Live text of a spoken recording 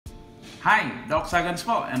Hi, Dok Sagans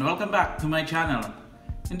po, and welcome back to my channel.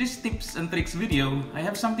 In this tips and tricks video, I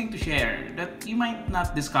have something to share that you might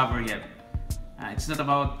not discover yet. It's not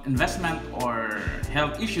about investment or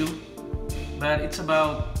health issue, but it's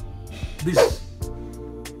about this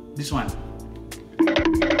one.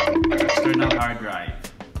 External hard drive.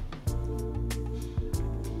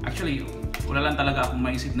 Actually, wala lang talaga akong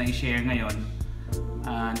maisip na i-share ngayon.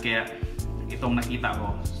 Kaya itong nakita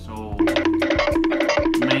ko. So,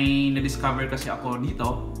 may na-discover kasi ako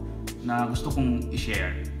dito na gusto kong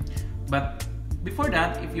i-share. But before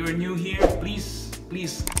that, if you're new here, please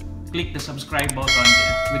click the subscribe button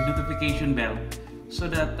with notification bell so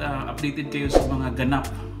that updated kayo sa mga ganap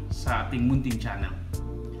sa ating munting channel.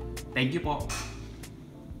 Thank you po.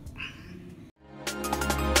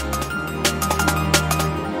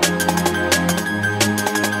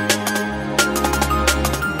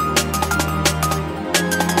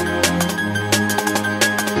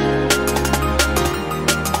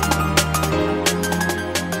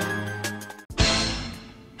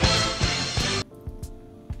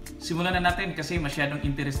 Simulan na natin kasi masyadong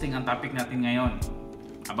interesting ang topic natin ngayon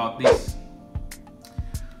about this.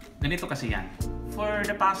 Ganito kasi yan. For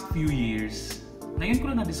the past few years, ngayon ko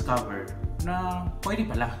lang na-discover na pwede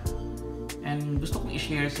pala. And gusto kong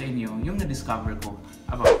i-share sa inyo yung na-discover ko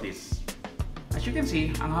about this. As you can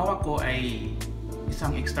see, ang hawak ko ay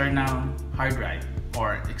isang external hard drive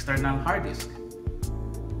or external hard disk.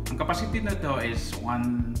 Ang capacity nito is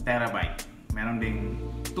 1 terabyte. Meron ding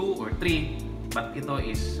 2 or 3. But ito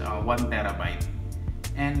is 1 terabyte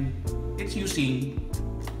and it's using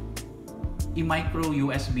a micro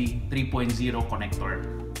USB 3.0 connector.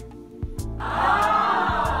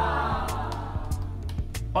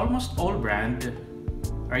 Almost all brand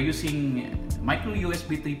are using micro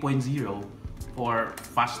USB 3.0 for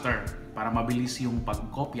faster, para mabilis yung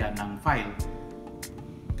pagkopya ng file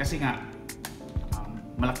kasi nga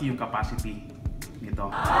malaki yung capacity nito.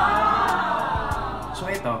 So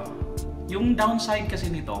ito, yung downside kasi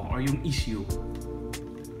nito or yung issue,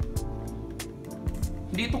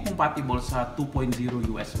 hindi ito compatible sa 2.0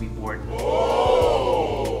 USB port.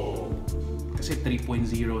 Kasi 3.0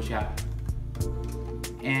 siya.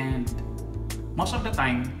 And most of the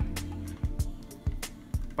time,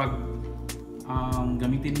 pag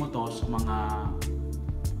gamitin mo to sa mga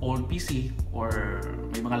old PC or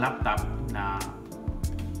may mga laptop na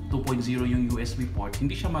 2.0 yung USB port,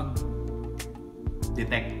 hindi siya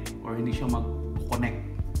mag-detect or hindi siya mag-connect.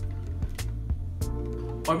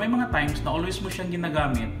 Or may mga times na always mo siyang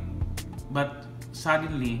ginagamit but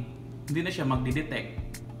suddenly hindi na siya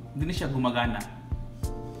magdi-detect, hindi na siya gumagana.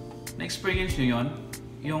 Na-experience nyo yun?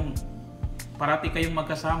 Yung parati kayong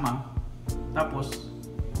magkasama tapos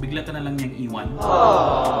bigla ka na lang niyang iwan.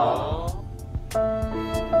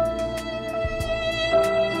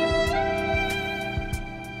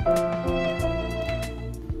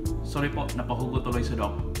 Sorry po, napahugo tuloy sa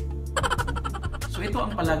Dok. So ito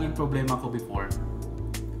ang palaging problema ko before.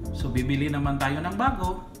 So bibili naman tayo ng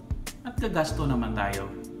bago at gagasto naman tayo.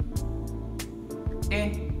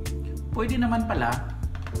 Pwede naman pala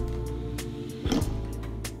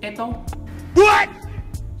ito. What?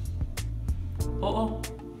 Oo.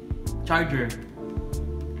 Charger.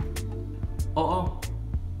 Oo.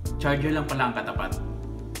 Charger lang pala ang katapat.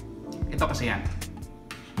 Ito kasi yan.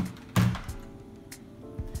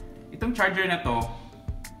 Itong charger na to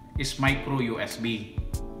is micro USB.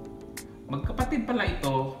 Magkapatid pala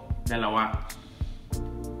ito, dalawa.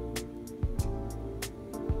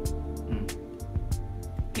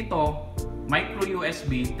 Ito, micro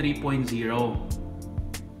USB 3.0.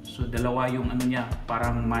 So dalawa yung ano niya,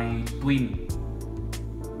 parang may twin.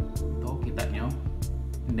 Ito, kita nyo?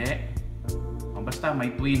 Hindi. Basta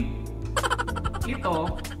may twin.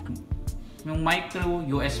 Ito, yung micro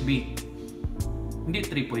USB. Hindi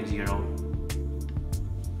 3.0.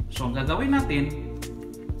 So ang gagawin natin,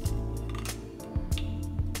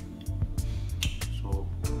 so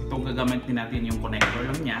itong gagamitin natin yung connector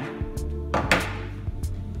lang niya.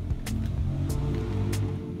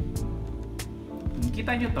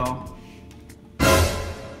 Kita nyo to,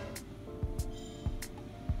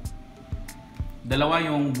 dalawa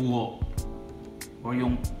yung buo o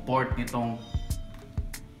yung port nitong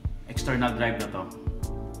external drive na to.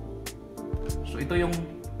 So ito yung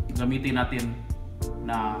gamitin natin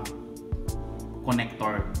na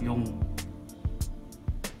connector, yung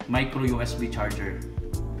micro USB charger.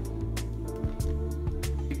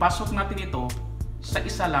 Ipasok natin ito sa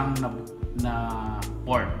isa lang na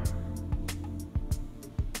port.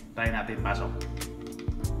 Try natin pasok.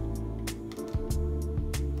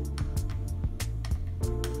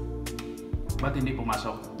 Ba't hindi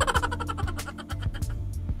pumasok?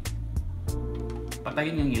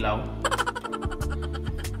 Patayin yung ilaw.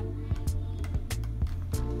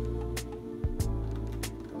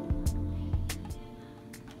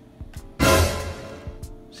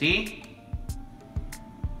 See?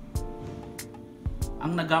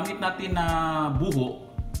 Ang nagamit natin na buho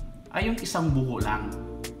ay yung isang buho lang.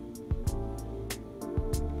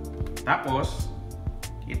 Tapos,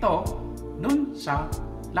 ito, dun sa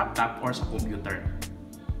laptop or sa computer.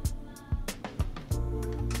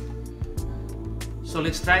 So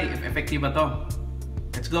let's try if effective ba to.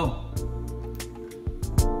 Let's go!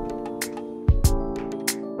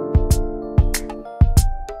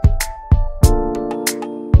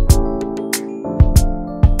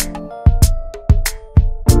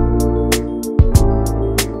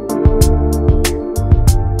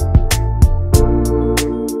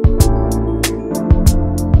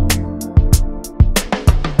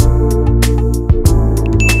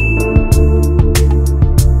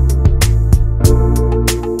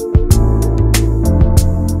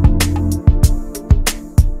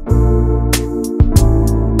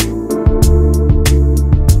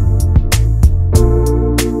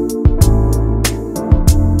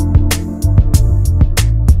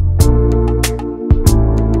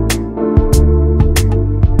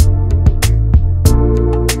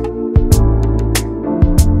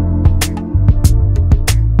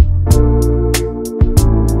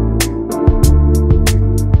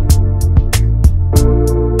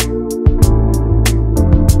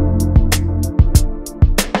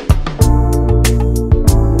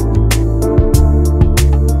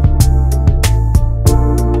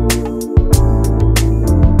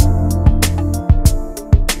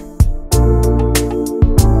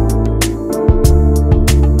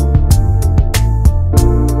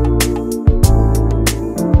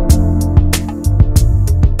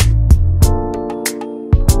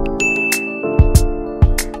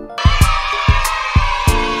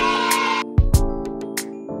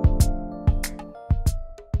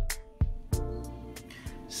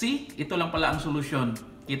 See, ito lang pala ang solusyon.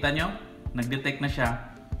 Kita nyo? Nag-detect na siya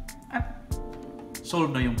at solve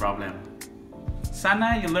na yung problem.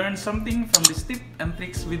 Sana you learned something from this tip and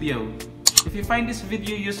tricks video. If you find this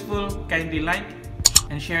video useful, kindly like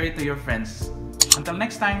and share it to your friends. Until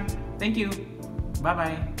next time, thank you.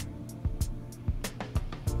 Bye-bye.